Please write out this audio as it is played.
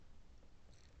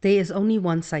There is only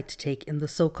one side to take in the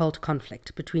so-called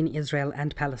conflict between Israel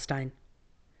and Palestine.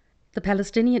 The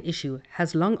Palestinian issue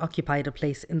has long occupied a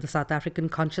place in the South African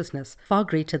consciousness far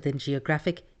greater than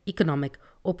geographic, economic,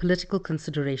 or political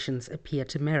considerations appear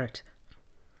to merit.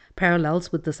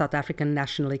 Parallels with the South African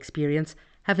national experience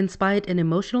have inspired an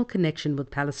emotional connection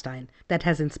with Palestine that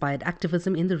has inspired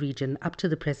activism in the region up to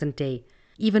the present day,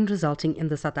 even resulting in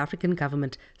the South African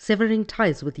government severing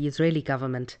ties with the Israeli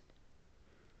government.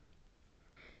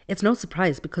 It's no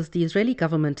surprise because the Israeli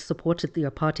government supported the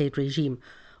apartheid regime,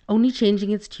 only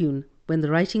changing its tune when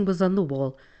the writing was on the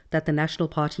wall that the National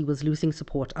Party was losing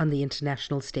support on the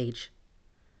international stage.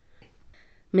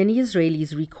 Many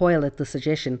Israelis recoil at the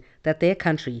suggestion that their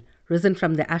country, risen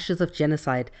from the ashes of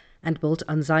genocide and built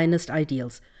on Zionist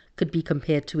ideals, could be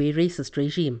compared to a racist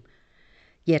regime.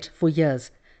 Yet, for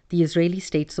years, the Israeli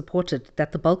state supported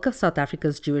that the bulk of South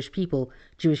Africa's Jewish people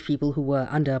who were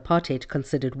under apartheid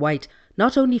considered white,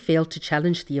 not only failed to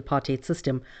challenge the apartheid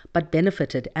system, but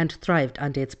benefited and thrived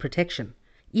under its protection,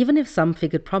 even if some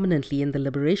figured prominently in the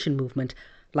liberation movement,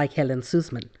 like Helen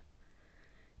Suzman.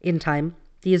 In time,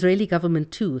 the Israeli government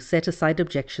too set aside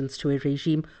objections to a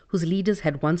regime whose leaders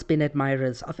had once been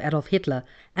admirers of Adolf Hitler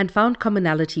and found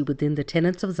commonality within the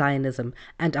tenets of Zionism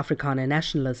and Afrikaner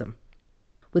nationalism.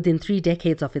 Within 3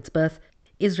 decades of its birth,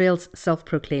 Israel's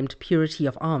self-proclaimed purity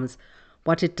of arms,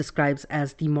 what it describes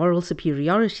as the moral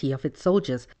superiority of its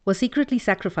soldiers, was secretly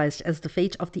sacrificed as the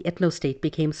fate of the ethno-state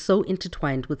became so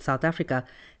intertwined with South Africa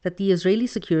that the Israeli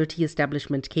security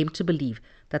establishment came to believe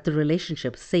that the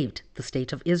relationship saved the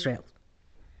state of Israel.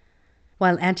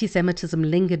 While anti-Semitism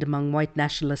lingered among white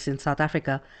nationalists in South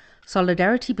Africa,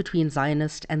 solidarity between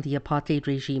Zionists and the apartheid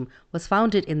regime was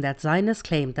founded in that Zionists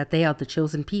claim that they are the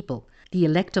chosen people, the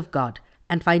elect of God,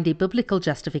 and find a biblical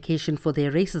justification for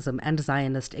their racism and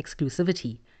Zionist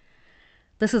exclusivity.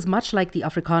 This is much like the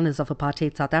Afrikaners of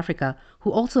apartheid South Africa,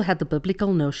 who also had the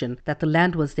biblical notion that the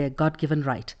land was their God-given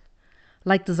right.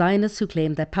 Like the Zionists who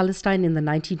claimed that Palestine in the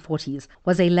 1940s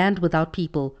was a land without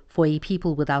people for a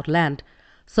people without land,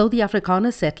 so the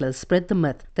Afrikaner settlers spread the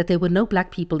myth that there were no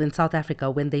black people in South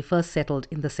Africa when they first settled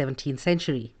in the 17th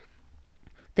century.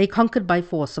 They conquered by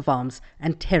force of arms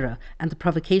and terror and the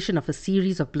provocation of a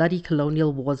series of bloody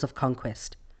colonial wars of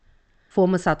conquest.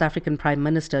 Former South African Prime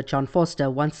Minister John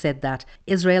Vorster once said that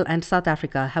Israel and South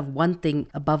Africa have one thing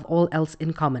above all else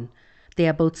in common. They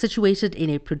are both situated in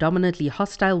a predominantly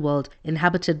hostile world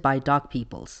inhabited by dark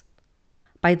peoples.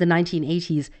 By the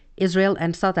 1980s, Israel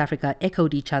and South Africa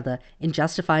echoed each other in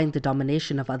justifying the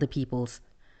domination of other peoples.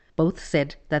 Both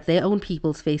said that their own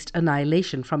peoples faced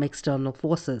annihilation from external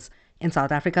forces, in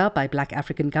South Africa by black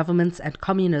African governments and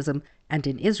communism, and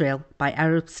in Israel by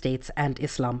Arab states and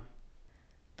Islam.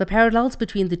 The parallels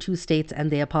between the two states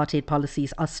and their apartheid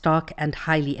policies are stark and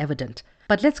highly evident,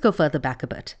 but let's go further back a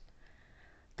bit.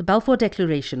 The Balfour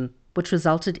Declaration, which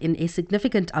resulted in a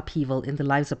significant upheaval in the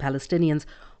lives of Palestinians,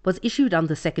 was issued on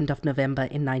the 2nd of November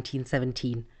in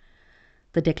 1917.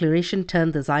 The declaration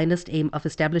turned the Zionist aim of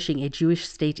establishing a Jewish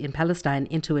state in Palestine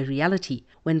into a reality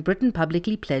when Britain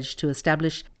publicly pledged to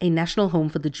establish a national home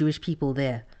for the Jewish people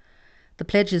there. The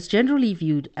pledge is generally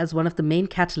viewed as one of the main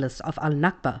catalysts of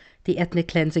Al-Nakba, the ethnic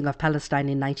cleansing of Palestine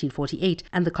in 1948,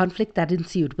 and the conflict that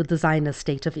ensued with the Zionist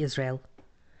state of Israel.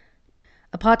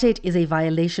 Apartheid is a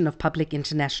violation of public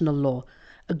international law,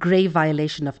 a grave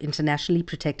violation of internationally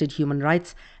protected human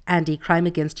rights, and a crime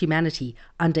against humanity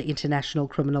under international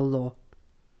criminal law.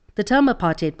 The term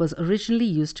apartheid was originally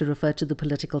used to refer to the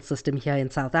political system here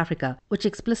in South Africa, which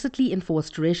explicitly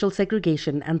enforced racial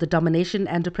segregation and the domination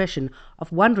and oppression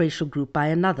of one racial group by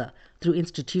another through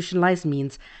institutionalized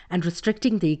means and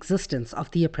restricting the existence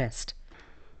of the oppressed.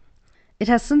 It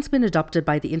has since been adopted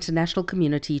by the international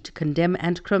community to condemn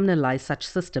and criminalize such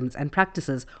systems and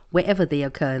practices wherever they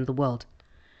occur in the world.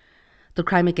 The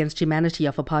crime against humanity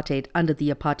of apartheid under the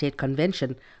Apartheid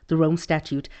Convention, the Rome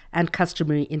Statute, and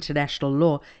customary international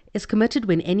law is committed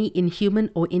when any inhuman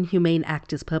or inhumane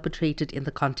act is perpetrated in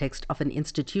the context of an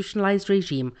institutionalized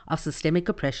regime of systemic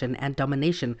oppression and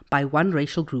domination by one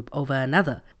racial group over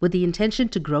another, with the intention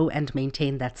to grow and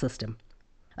maintain that system.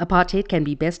 Apartheid can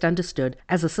be best understood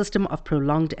as a system of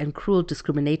prolonged and cruel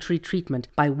discriminatory treatment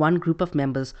by one group of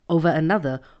members over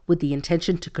another with the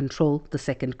intention to control the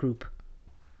second group.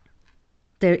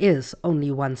 There is only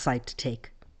one side to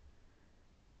take.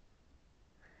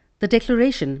 The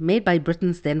declaration, made by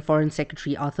Britain's then Foreign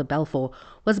Secretary Arthur Balfour,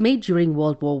 was made during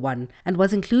World War I and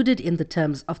was included in the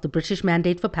terms of the British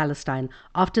Mandate for Palestine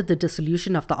after the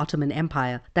dissolution of the Ottoman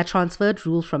Empire that transferred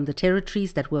rule from the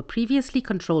territories that were previously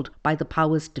controlled by the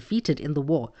powers defeated in the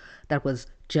war, that was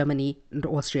Germany and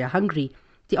Austria-Hungary,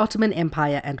 the Ottoman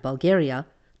Empire and Bulgaria,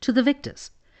 to the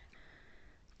victors.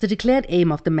 The declared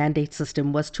aim of the mandate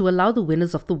system was to allow the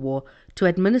winners of the war to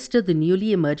administer the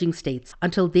newly emerging states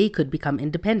until they could become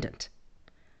independent.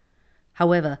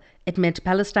 However, it meant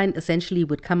Palestine essentially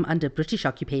would come under British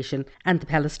occupation, and the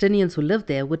Palestinians who lived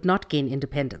there would not gain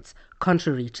independence,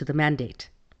 contrary to the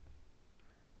mandate.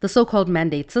 The so-called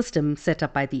mandate system, set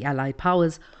up by the Allied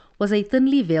powers, was a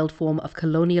thinly veiled form of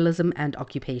colonialism and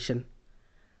occupation.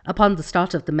 Upon the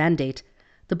start of the mandate,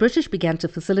 the British began to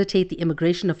facilitate the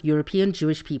immigration of European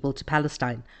Jewish people to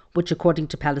Palestine, which, according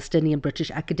to Palestinian British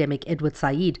academic Edward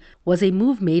Said, was a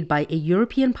move made by a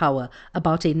European power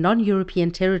about a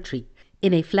non-European territory,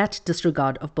 in a flat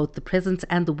disregard of both the presence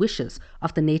and the wishes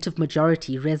of the native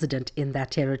majority resident in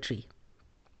that territory.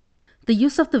 The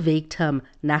use of the vague term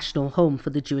national home for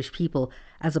the Jewish people,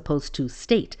 as opposed to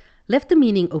state, left the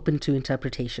meaning open to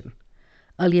interpretation.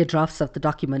 Earlier drafts of the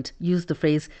document used the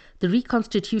phrase the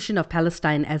reconstitution of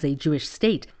Palestine as a Jewish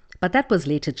state, but that was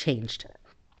later changed.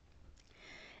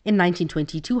 In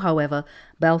 1922, however,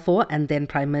 Balfour and then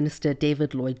Prime Minister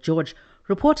David Lloyd George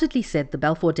reportedly said the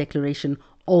Balfour Declaration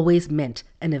always meant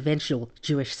an eventual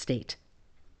Jewish state.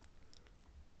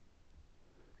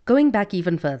 Going back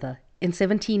even further, in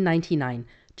 1799,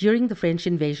 during the French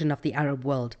invasion of the Arab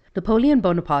world, Napoleon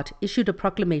Bonaparte issued a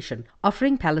proclamation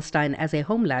offering Palestine as a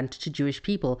homeland to Jewish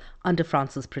people under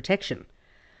France's protection.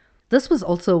 This was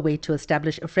also a way to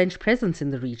establish a French presence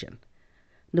in the region.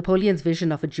 Napoleon's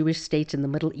vision of a Jewish state in the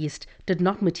Middle East did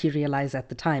not materialize at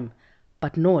the time,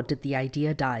 but nor did the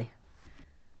idea die.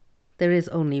 There is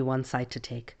only one side to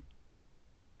take.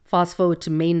 Fast forward to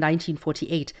May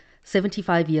 1948,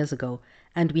 75 years ago,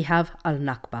 and we have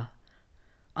Al-Nakba.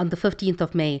 On the 15th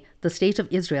of May, the State of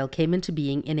Israel came into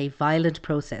being in a violent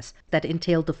process that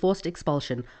entailed the forced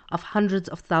expulsion of hundreds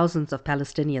of thousands of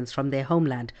Palestinians from their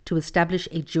homeland to establish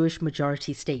a Jewish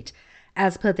majority state,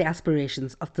 as per the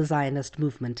aspirations of the Zionist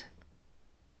movement.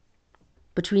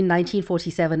 Between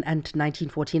 1947 and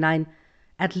 1949,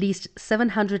 at least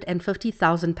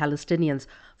 750,000 Palestinians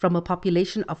from a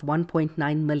population of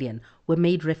 1.9 million were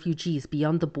made refugees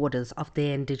beyond the borders of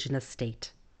their indigenous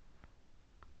state.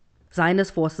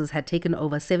 Zionist forces had taken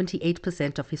over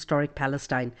 78% of historic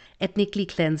Palestine, ethnically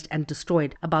cleansed and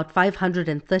destroyed about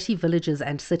 530 villages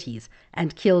and cities,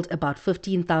 and killed about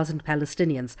 15,000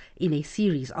 Palestinians in a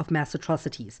series of mass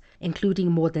atrocities,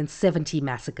 including more than 70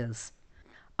 massacres.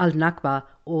 Al-Nakba,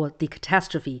 or the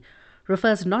catastrophe,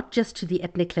 refers not just to the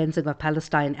ethnic cleansing of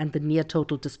Palestine and the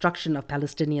near-total destruction of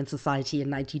Palestinian society in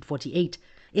 1948.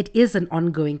 It is an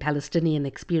ongoing Palestinian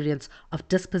experience of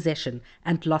dispossession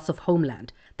and loss of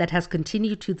homeland that has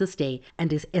continued to this day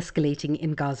and is escalating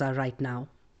in Gaza right now.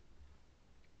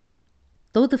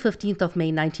 Though the 15th of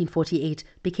May 1948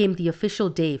 became the official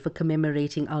day for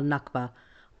commemorating Al-Nakba,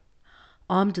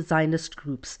 armed Zionist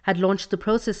groups had launched the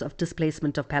process of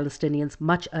displacement of Palestinians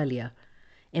much earlier.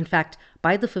 In fact,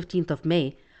 by the 15th of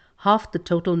May, half the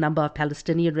total number of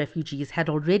Palestinian refugees had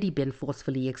already been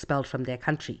forcefully expelled from their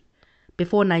country.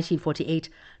 Before 1948,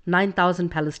 9,000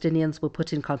 Palestinians were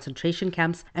put in concentration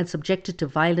camps and subjected to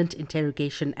violent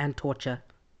interrogation and torture.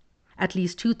 At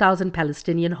least 2,000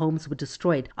 Palestinian homes were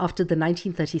destroyed after the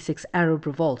 1936 Arab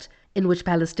Revolt, in which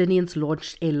Palestinians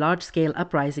launched a large-scale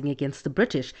uprising against the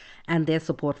British and their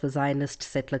support for Zionist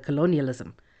settler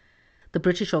colonialism. The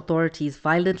British authorities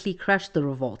violently crushed the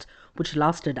revolt, which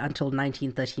lasted until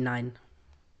 1939.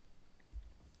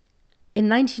 In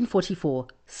 1944,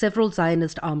 several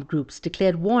Zionist armed groups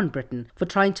declared war on Britain for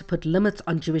trying to put limits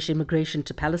on Jewish immigration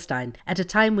to Palestine at a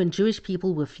time when Jewish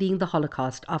people were fleeing the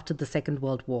Holocaust after the Second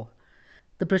World War.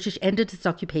 The British ended its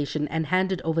occupation and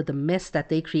handed over the mess that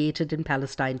they created in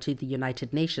Palestine to the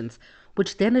United Nations,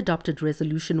 which then adopted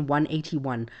Resolution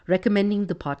 181, recommending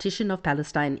the partition of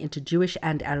Palestine into Jewish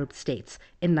and Arab states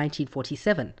in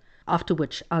 1947, after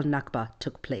which Al-Nakba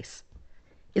took place.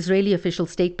 Israeli official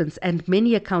statements and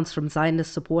many accounts from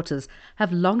Zionist supporters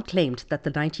have long claimed that the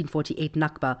 1948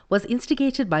 Nakba was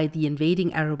instigated by the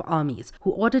invading Arab armies,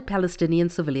 who ordered Palestinian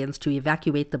civilians to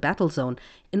evacuate the battle zone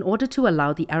in order to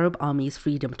allow the Arab armies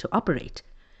freedom to operate.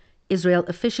 Israel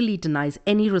officially denies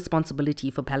any responsibility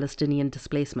for Palestinian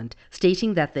displacement,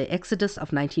 stating that the exodus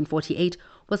of 1948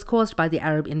 was caused by the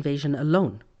Arab invasion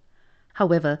alone.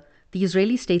 However, the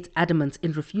Israeli state's adamance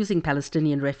in refusing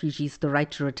Palestinian refugees the right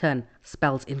to return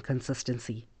spells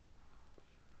inconsistency.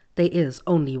 There is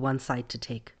only one side to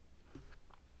take.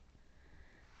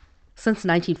 Since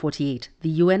 1948, the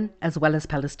UN, as well as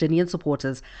Palestinian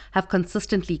supporters, have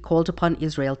consistently called upon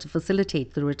Israel to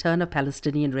facilitate the return of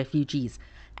Palestinian refugees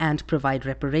and provide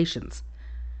reparations.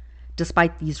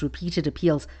 Despite these repeated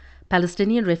appeals,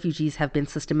 Palestinian refugees have been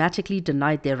systematically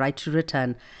denied their right to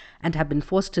return and have been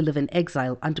forced to live in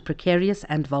exile under precarious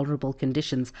and vulnerable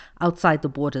conditions outside the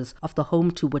borders of the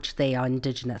home to which they are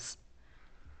indigenous.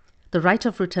 The right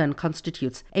of return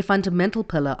constitutes a fundamental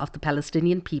pillar of the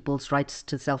Palestinian people's rights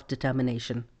to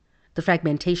self-determination. The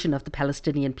fragmentation of the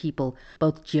Palestinian people,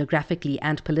 both geographically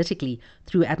and politically,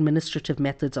 through administrative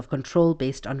methods of control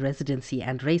based on residency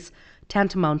and race,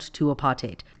 tantamount to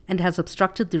apartheid, and has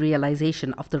obstructed the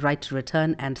realization of the right to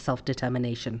return and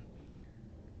self-determination.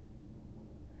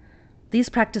 These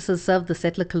practices serve the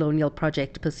settler colonial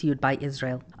project pursued by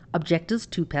Israel. Objectors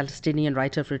to Palestinian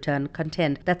right of return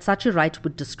contend that such a right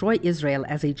would destroy Israel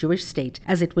as a Jewish state,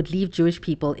 as it would leave Jewish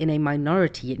people in a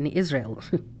minority in Israel.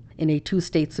 In a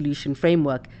two-state solution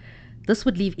framework, this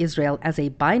would leave Israel as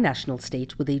a binational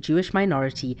state with a Jewish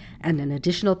minority and an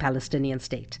additional Palestinian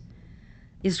state.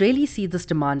 Israelis see this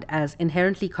demand as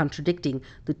inherently contradicting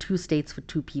the two states for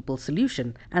two people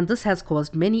solution, and this has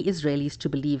caused many Israelis to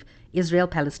believe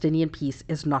Israel-Palestinian peace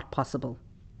is not possible.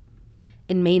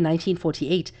 In May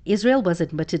 1948, Israel was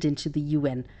admitted into the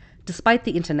UN, despite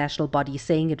the international body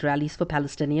saying it rallies for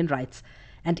Palestinian rights,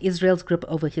 and Israel's grip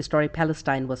over historic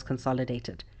Palestine was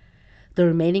consolidated. The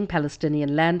remaining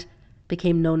Palestinian land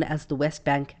became known as the West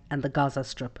Bank and the Gaza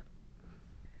Strip.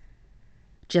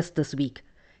 Just this week,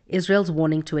 Israel's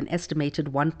warning to an estimated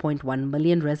 1.1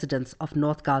 million residents of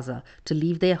North Gaza to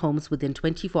leave their homes within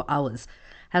 24 hours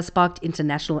has sparked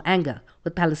international anger,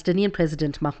 with Palestinian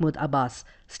President Mahmoud Abbas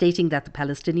stating that the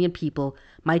Palestinian people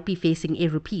might be facing a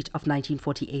repeat of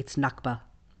 1948's Nakba.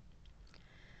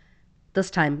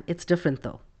 This time, it's different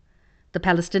though. The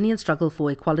Palestinian struggle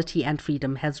for equality and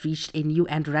freedom has reached a new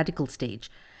and radical stage,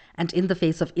 and in the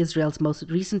face of Israel's most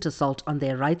recent assault on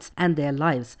their rights and their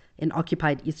lives in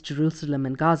occupied East Jerusalem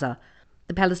and Gaza,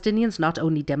 the Palestinians not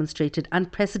only demonstrated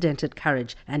unprecedented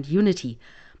courage and unity,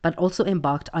 but also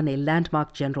embarked on a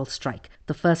landmark general strike,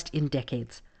 the first in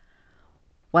decades.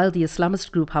 While the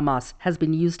Islamist group Hamas has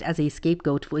been used as a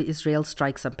scapegoat for Israel's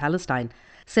strikes on Palestine,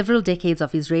 several decades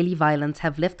of Israeli violence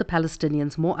have left the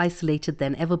Palestinians more isolated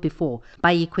than ever before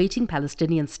by equating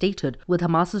Palestinian statehood with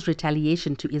Hamas's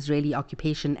retaliation to Israeli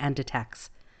occupation and attacks.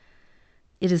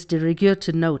 It is de rigueur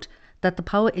to note that the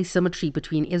power asymmetry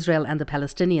between Israel and the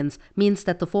Palestinians means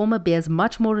that the former bears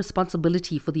much more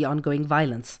responsibility for the ongoing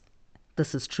violence.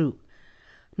 This is true.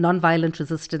 Nonviolent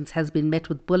resistance has been met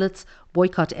with bullets,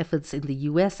 boycott efforts in the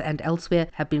US and elsewhere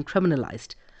have been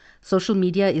criminalized. Social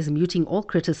media is muting all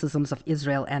criticisms of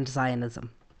Israel and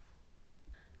Zionism.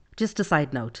 Just a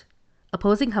side note,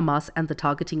 opposing Hamas and the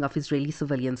targeting of Israeli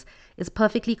civilians is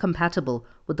perfectly compatible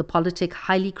with the politic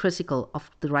highly critical of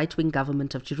the right-wing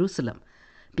government of Jerusalem,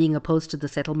 being opposed to the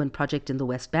settlement project in the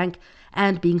West Bank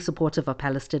and being supportive of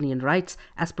Palestinian rights,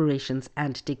 aspirations,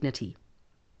 and dignity.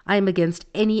 I am against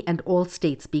any and all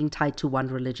states being tied to one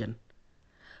religion.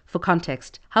 For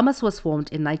context, Hamas was formed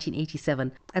in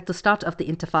 1987 at the start of the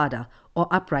Intifada, or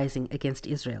uprising against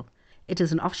Israel. It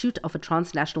is an offshoot of a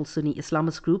transnational Sunni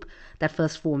Islamist group that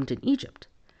first formed in Egypt.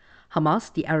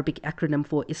 Hamas, the Arabic acronym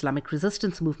for Islamic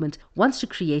Resistance Movement, wants to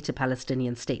create a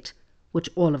Palestinian state, which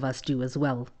all of us do as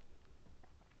well.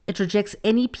 It rejects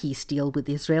any peace deal with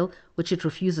Israel, which it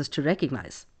refuses to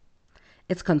recognize.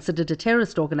 It's considered a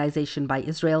terrorist organization by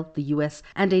Israel, the US,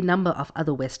 and a number of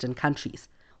other Western countries.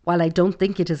 While I don't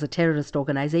think it is a terrorist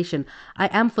organization, I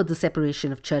am for the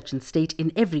separation of church and state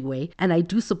in every way, and I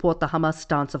do support the Hamas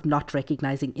stance of not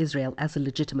recognizing Israel as a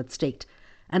legitimate state,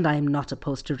 and I am not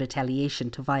opposed to retaliation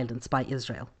to violence by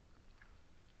Israel.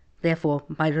 Therefore,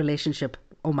 my relationship,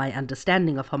 or my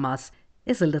understanding of Hamas,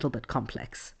 is a little bit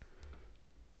complex.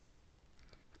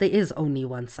 There is only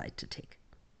one side to take.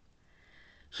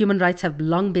 Human rights have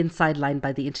long been sidelined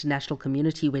by the international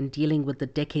community when dealing with the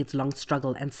decades-long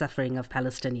struggle and suffering of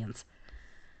Palestinians.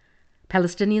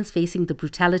 Palestinians facing the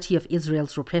brutality of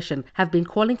Israel's repression have been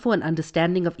calling for an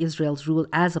understanding of Israel's rule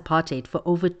as apartheid for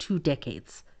over 2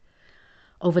 decades.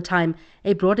 Over time,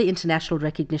 a broader international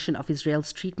recognition of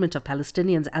Israel's treatment of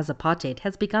Palestinians as apartheid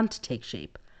has begun to take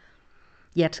shape.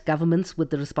 Yet governments with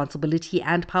the responsibility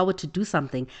and power to do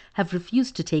something have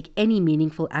refused to take any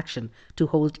meaningful action to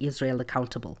hold Israel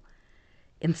accountable.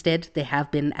 Instead, they have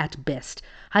been, at best,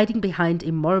 hiding behind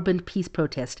a moribund peace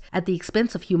protest at the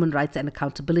expense of human rights and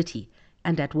accountability,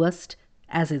 and at worst,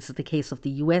 as is the case of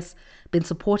the US, been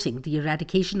supporting the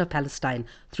eradication of Palestine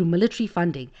through military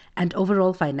funding and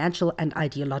overall financial and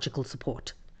ideological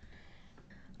support.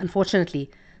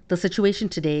 Unfortunately, the situation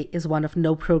today is one of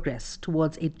no progress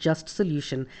towards a just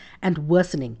solution and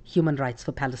worsening human rights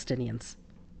for Palestinians.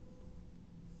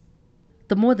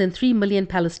 The more than 3 million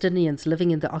Palestinians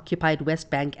living in the occupied West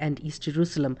Bank and East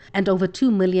Jerusalem, and over 2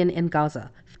 million in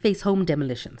Gaza, face home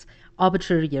demolitions,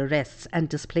 arbitrary arrests, and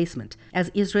displacement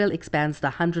as Israel expands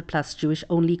the 100-plus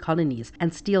Jewish-only colonies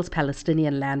and steals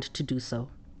Palestinian land to do so.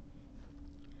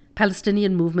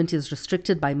 Palestinian movement is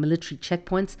restricted by military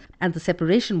checkpoints, and the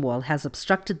separation wall has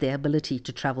obstructed their ability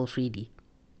to travel freely.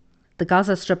 The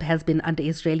Gaza Strip has been under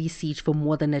Israeli siege for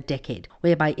more than a decade,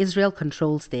 whereby Israel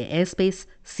controls their airspace,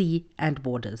 sea, and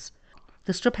borders.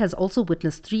 The Strip has also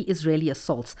witnessed 3 Israeli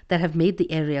assaults that have made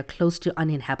the area close to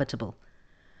uninhabitable.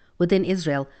 Within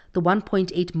Israel, the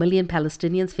 1.8 million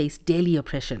Palestinians face daily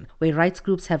oppression, where rights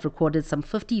groups have recorded some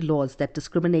 50 laws that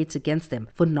discriminate against them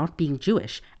for not being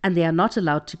Jewish, and they are not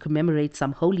allowed to commemorate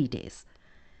some holy days.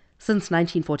 Since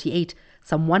 1948,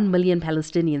 some 1 million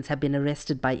Palestinians have been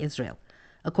arrested by Israel,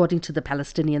 according to the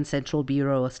Palestinian Central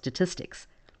Bureau of Statistics.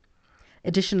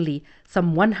 Additionally,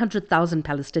 some 100,000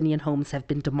 Palestinian homes have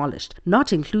been demolished,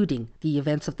 not including the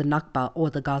events of the Nakba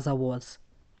or the Gaza wars.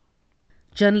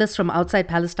 Journalists from outside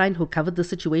Palestine who covered the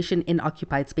situation in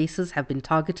occupied spaces have been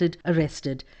targeted,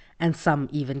 arrested, and some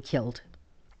even killed.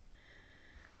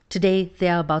 Today,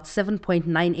 there are about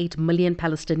 7.98 million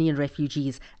Palestinian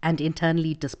refugees and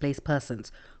internally displaced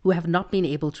persons who have not been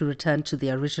able to return to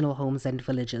their original homes and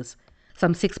villages.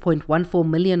 Some 6.14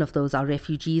 million of those are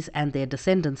refugees and their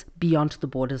descendants beyond the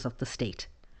borders of the state.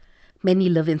 Many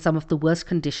live in some of the worst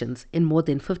conditions in more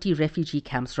than 50 refugee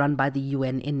camps run by the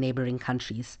UN in neighboring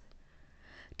countries.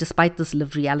 Despite this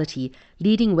lived reality,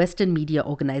 leading Western media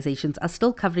organizations are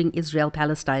still covering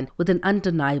Israel-Palestine with an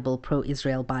undeniable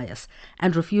pro-Israel bias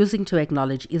and refusing to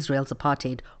acknowledge Israel's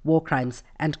apartheid, war crimes,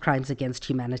 and crimes against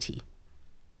humanity.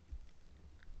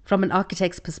 From an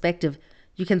architect's perspective,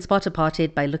 you can spot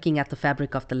apartheid by looking at the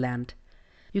fabric of the land.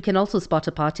 You can also spot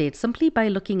apartheid simply by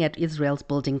looking at Israel's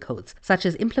building codes, such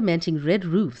as implementing red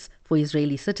roofs for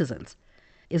Israeli citizens.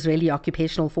 Israeli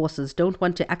occupational forces don't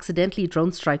want to accidentally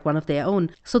drone strike one of their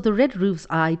own, so the red roofs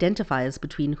are identifiers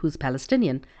between who's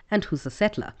Palestinian and who's a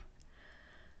settler.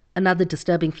 Another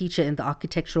disturbing feature in the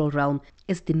architectural realm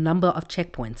is the number of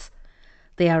checkpoints.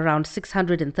 There are around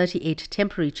 638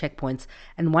 temporary checkpoints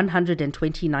and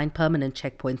 129 permanent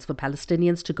checkpoints for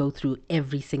Palestinians to go through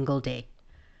every single day.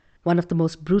 One of the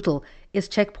most brutal is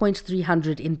Checkpoint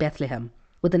 300 in Bethlehem,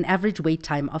 with an average wait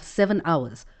time of 7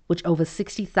 hours, which over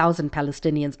 60,000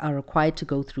 Palestinians are required to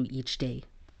go through each day.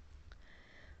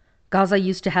 Gaza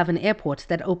used to have an airport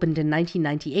that opened in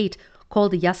 1998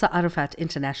 called the Yasser Arafat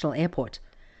International Airport.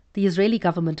 The Israeli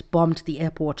government bombed the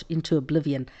airport into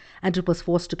oblivion, and it was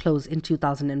forced to close in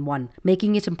 2001,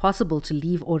 making it impossible to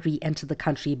leave or re-enter the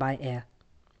country by air.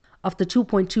 Of the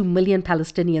 2.2 million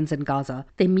Palestinians in Gaza,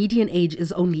 their median age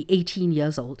is only 18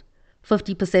 years old.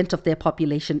 50% of their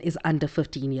population is under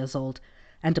 15 years old,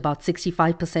 and about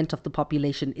 65% of the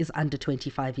population is under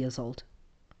 25 years old.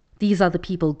 These are the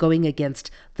people going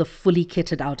against the fully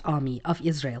kitted out army of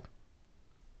Israel.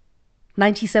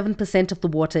 97% of the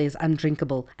water is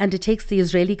undrinkable, and it takes the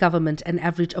Israeli government an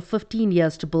average of 15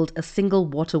 years to build a single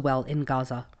water well in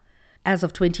Gaza. As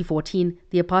of 2014,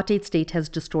 the apartheid state has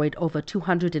destroyed over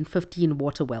 215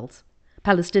 water wells.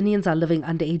 Palestinians are living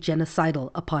under a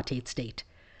genocidal apartheid state.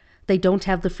 They don't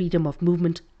have the freedom of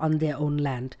movement on their own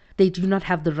land. They do not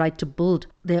have the right to build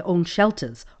their own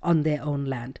shelters on their own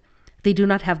land. They do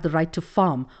not have the right to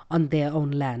farm on their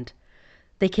own land.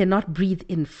 They cannot breathe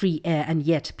in free air, and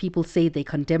yet people say they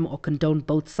condemn or condone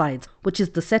both sides, which is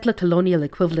the settler colonial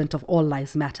equivalent of all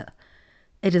lives matter.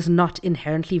 It is not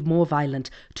inherently more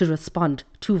violent to respond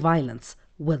to violence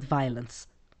with violence.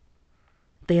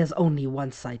 There's only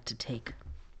one side to take.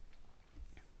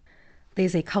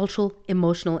 There's a cultural,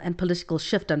 emotional, and political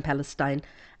shift on Palestine,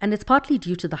 and it's partly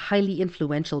due to the highly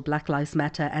influential Black Lives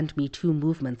Matter and Me Too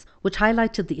movements, which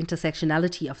highlighted the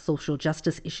intersectionality of social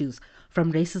justice issues,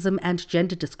 from racism and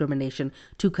gender discrimination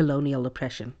to colonial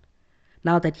oppression.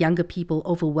 Now that younger people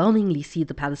overwhelmingly see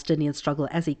the Palestinian struggle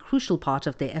as a crucial part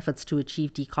of their efforts to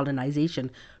achieve decolonization,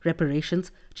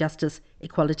 reparations, justice,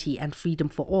 equality, and freedom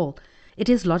for all, it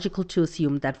is logical to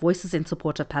assume that voices in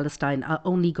support of Palestine are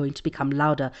only going to become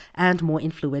louder and more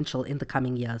influential in the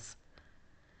coming years.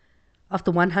 Of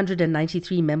the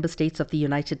 193 member states of the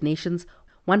United Nations,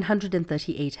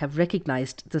 138 have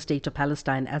recognized the State of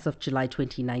Palestine as of July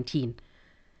 2019.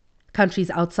 Countries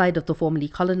outside of the formerly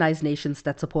colonized nations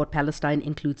that support Palestine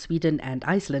include Sweden and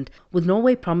Iceland, with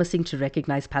Norway promising to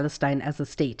recognize Palestine as a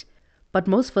state. But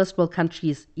most first world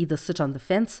countries either sit on the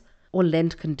fence or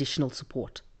lend conditional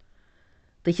support.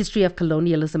 The history of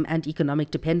colonialism and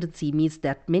economic dependency means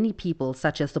that many people,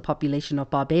 such as the population of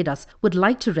Barbados, would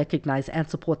like to recognize and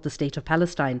support the State of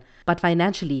Palestine, but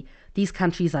financially, these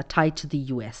countries are tied to the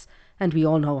US, And we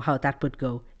all know how that would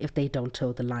go if they don't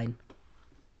toe the line.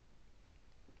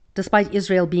 Despite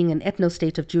Israel being an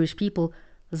ethno-state of Jewish people,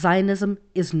 Zionism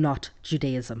is not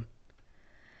Judaism.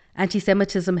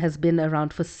 Anti-Semitism has been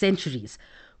around for centuries,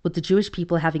 with the Jewish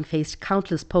people having faced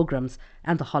countless pogroms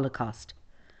and the Holocaust.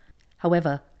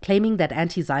 However, claiming that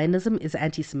anti-Zionism is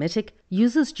anti-Semitic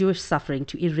uses Jewish suffering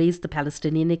to erase the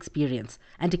Palestinian experience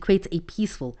and equates a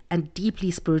peaceful and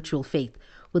deeply spiritual faith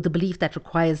with the belief that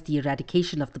requires the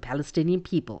eradication of the Palestinian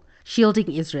people,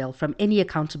 shielding Israel from any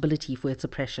accountability for its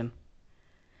oppression.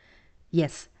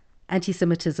 Yes,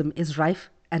 anti-Semitism is rife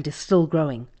and is still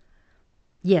growing.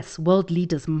 Yes, world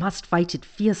leaders must fight it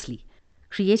fiercely.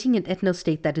 Creating an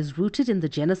ethno-state that is rooted in the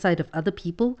genocide of other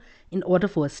people in order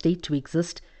for a state to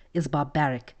exist is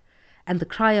barbaric, and the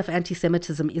cry of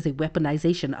anti-Semitism is a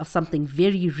weaponization of something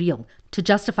very real to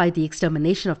justify the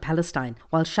extermination of Palestine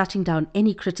while shutting down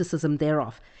any criticism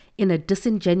thereof in a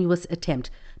disingenuous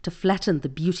attempt to flatten the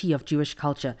beauty of Jewish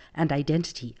culture and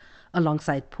identity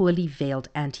alongside poorly veiled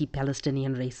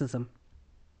anti-Palestinian racism.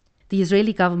 The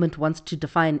Israeli government wants to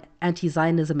define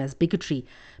anti-Zionism as bigotry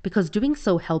because doing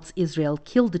so helps Israel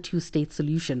kill the two-state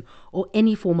solution or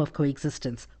any form of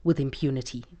coexistence with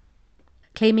impunity.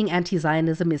 Claiming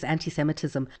anti-Zionism is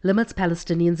anti-Semitism limits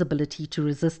Palestinians' ability to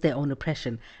resist their own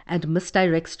oppression and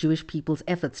misdirects Jewish people's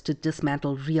efforts to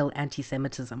dismantle real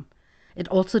anti-Semitism. It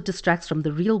also distracts from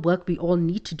the real work we all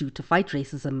need to do to fight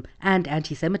racism and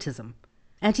anti-Semitism.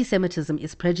 Anti-Semitism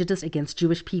is prejudice against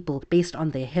Jewish people based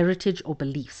on their heritage or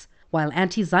beliefs, while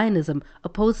anti-Zionism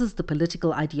opposes the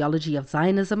political ideology of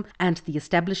Zionism and the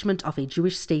establishment of a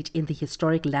Jewish state in the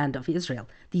historic land of Israel.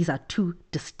 These are two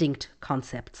distinct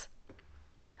concepts.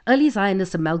 Early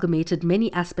Zionists amalgamated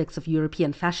many aspects of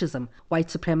European fascism, white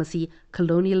supremacy,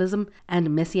 colonialism,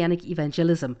 and messianic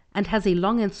evangelism, and has a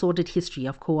long and sordid history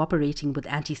of cooperating with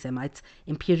anti-Semites,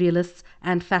 imperialists,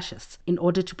 and fascists in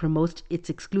order to promote its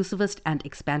exclusivist and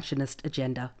expansionist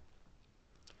agenda.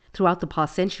 Throughout the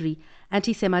past century,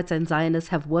 anti-Semites and Zionists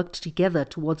have worked together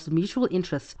towards the mutual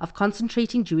interests of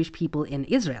concentrating Jewish people in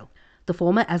Israel, the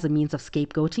former as a means of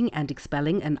scapegoating and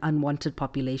expelling an unwanted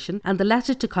population, and the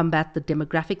latter to combat the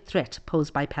demographic threat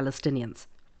posed by Palestinians.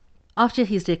 After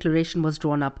his declaration was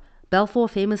drawn up, Balfour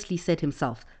famously said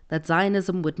himself that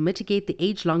Zionism would mitigate the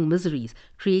age-long miseries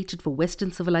created for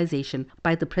Western civilization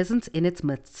by the presence in its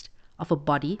midst of a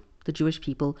body, the Jewish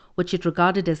people, which it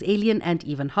regarded as alien and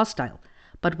even hostile,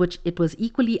 but which it was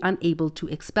equally unable to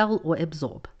expel or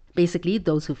absorb. Basically,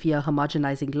 those who fear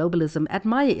homogenizing globalism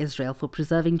admire Israel for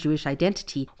preserving Jewish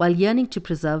identity while yearning to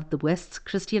preserve the West's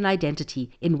Christian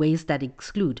identity in ways that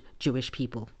exclude Jewish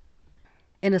people.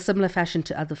 In a similar fashion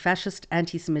to other fascist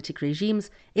anti-Semitic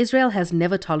regimes, Israel has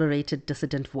never tolerated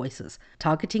dissident voices,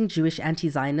 targeting Jewish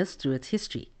anti-Zionists through its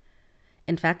history.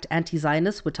 In fact,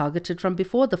 anti-Zionists were targeted from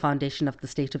before the foundation of the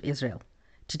State of Israel.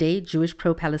 Today, Jewish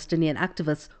pro-Palestinian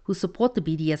activists who support the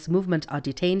BDS movement are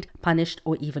detained, punished,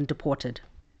 or even deported.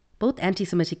 Both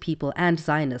anti-Semitic people and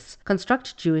Zionists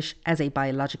construct Jewish as a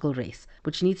biological race,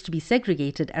 which needs to be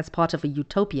segregated as part of a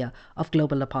utopia of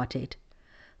global apartheid.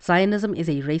 Zionism is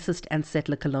a racist and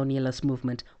settler colonialist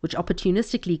movement, which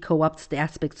opportunistically co-opts the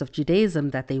aspects of Judaism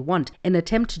that they want in an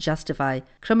attempt to justify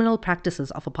criminal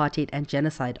practices of apartheid and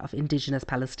genocide of indigenous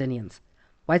Palestinians.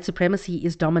 White supremacy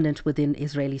is dominant within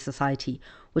Israeli society,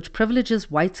 which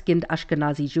privileges white-skinned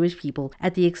Ashkenazi Jewish people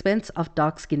at the expense of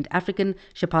dark-skinned African,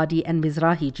 Sephardi, and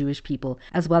Mizrahi Jewish people,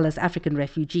 as well as African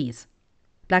refugees.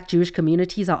 Black Jewish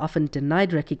communities are often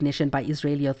denied recognition by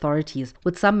Israeli authorities,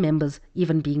 with some members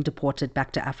even being deported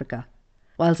back to Africa.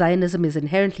 While Zionism is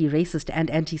inherently racist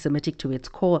and anti-Semitic to its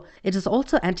core, it is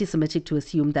also anti-Semitic to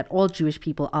assume that all Jewish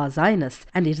people are Zionists,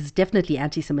 and it is definitely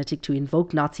anti-Semitic to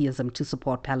invoke Nazism to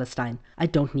support Palestine. I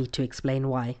don't need to explain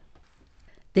why.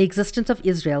 The existence of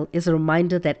Israel is a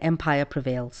reminder that empire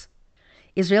prevails.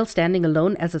 Israel, standing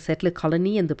alone as a settler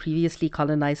colony in the previously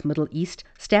colonized Middle East,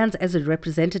 stands as a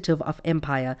representative of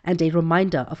empire and a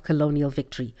reminder of colonial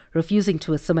victory, refusing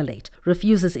to assimilate,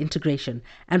 refuses integration,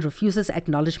 and refuses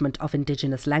acknowledgement of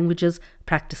indigenous languages,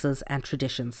 practices, and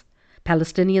traditions.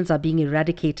 Palestinians are being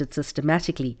eradicated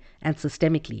systematically and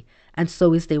systemically, and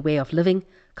so is their way of living,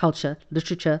 culture,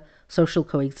 literature, social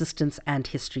coexistence, and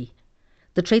history.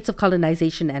 The traits of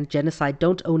colonization and genocide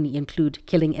don't only include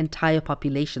killing entire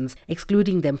populations,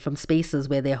 excluding them from spaces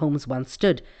where their homes once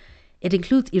stood. It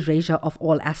includes erasure of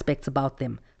all aspects about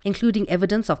them, including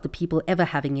evidence of the people ever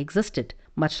having existed,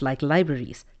 much like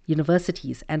libraries,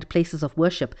 universities, and places of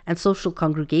worship and social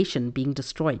congregation being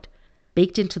destroyed.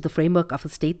 Baked into the framework of a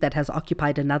state that has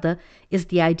occupied another is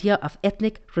the idea of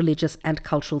ethnic, religious, and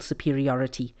cultural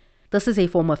superiority. This is a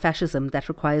form of fascism that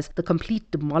requires the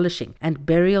complete demolishing and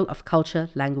burial of culture,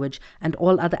 language, and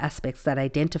all other aspects that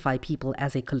identify people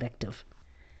as a collective.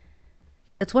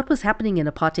 It's what was happening in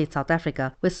apartheid South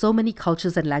Africa, where so many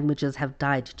cultures and languages have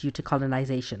died due to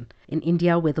colonization. In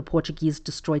India, where the Portuguese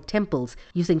destroyed temples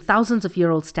using thousands of year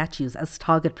old statues as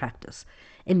target practice.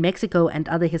 In Mexico and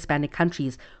other Hispanic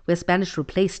countries, where Spanish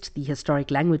replaced the historic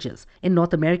languages. In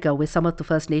North America, where some of the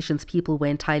First Nations people were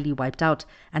entirely wiped out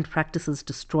and practices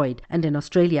destroyed. And in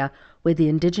Australia, where the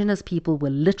indigenous people were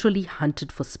literally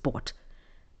hunted for sport.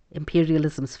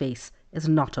 Imperialism's face is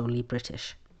not only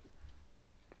British.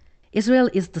 Israel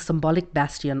is the symbolic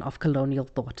bastion of colonial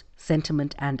thought,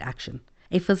 sentiment, and action,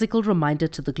 a physical reminder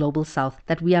to the global south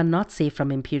that we are not safe from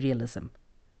imperialism.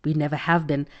 We never have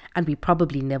been, and we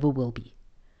probably never will be.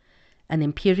 An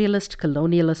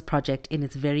imperialist-colonialist project in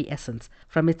its very essence,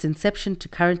 from its inception to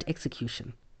current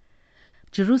execution.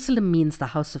 Jerusalem means the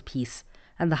house of peace,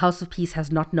 and the house of peace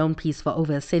has not known peace for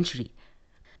over a century.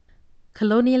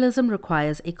 Colonialism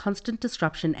requires a constant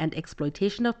disruption and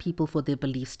exploitation of people for their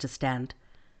beliefs to stand.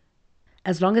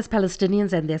 As long as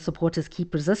Palestinians and their supporters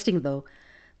keep resisting, though,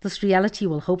 this reality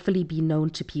will hopefully be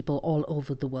known to people all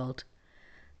over the world.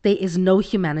 There is no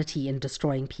humanity in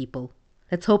destroying people.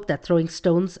 Let's hope that throwing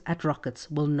stones at rockets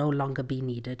will no longer be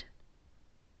needed.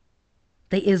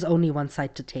 There is only one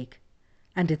side to take,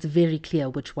 and it's very clear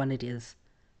which one it is.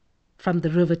 From the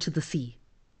river to the sea,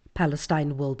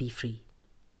 Palestine will be free.